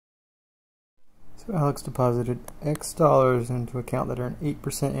So Alex deposited X dollars into an account that earned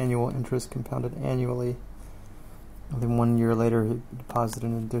 8% annual interest compounded annually. And then 1 year later, he deposited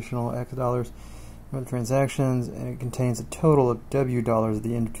an additional X dollars. Run transactions, and it contains a total of W dollars at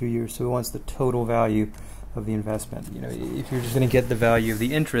the end of 2 years. So it wants the total value of the investment. You know, if you're just going to get the value of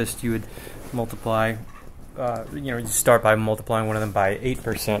the interest, you would multiply. You start by multiplying one of them by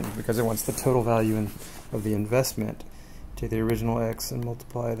 8% because it wants the total value of the investment. Take the original X and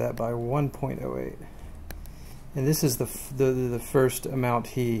multiply that by 1.08. And this is the first amount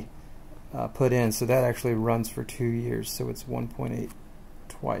he put in, so that actually runs for 2 years, so it's 1.8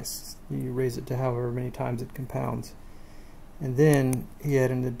 twice. You raise it to however many times it compounds. And then he had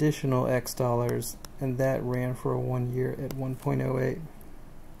an additional X dollars, and that ran for 1 year at 1.08.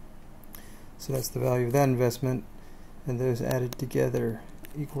 So that's the value of that investment, and those added together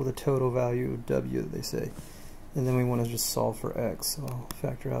equal the total value of W that they say. And then we want to just solve for X. So I'll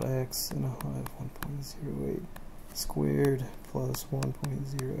factor out X, and I'll have 1.08 squared plus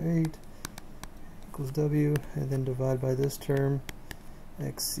 1.08 equals W, and then divide by this term.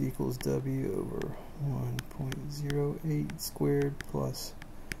 X equals W over 1.08 squared plus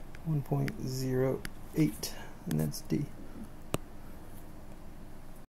 1.08, and that's D.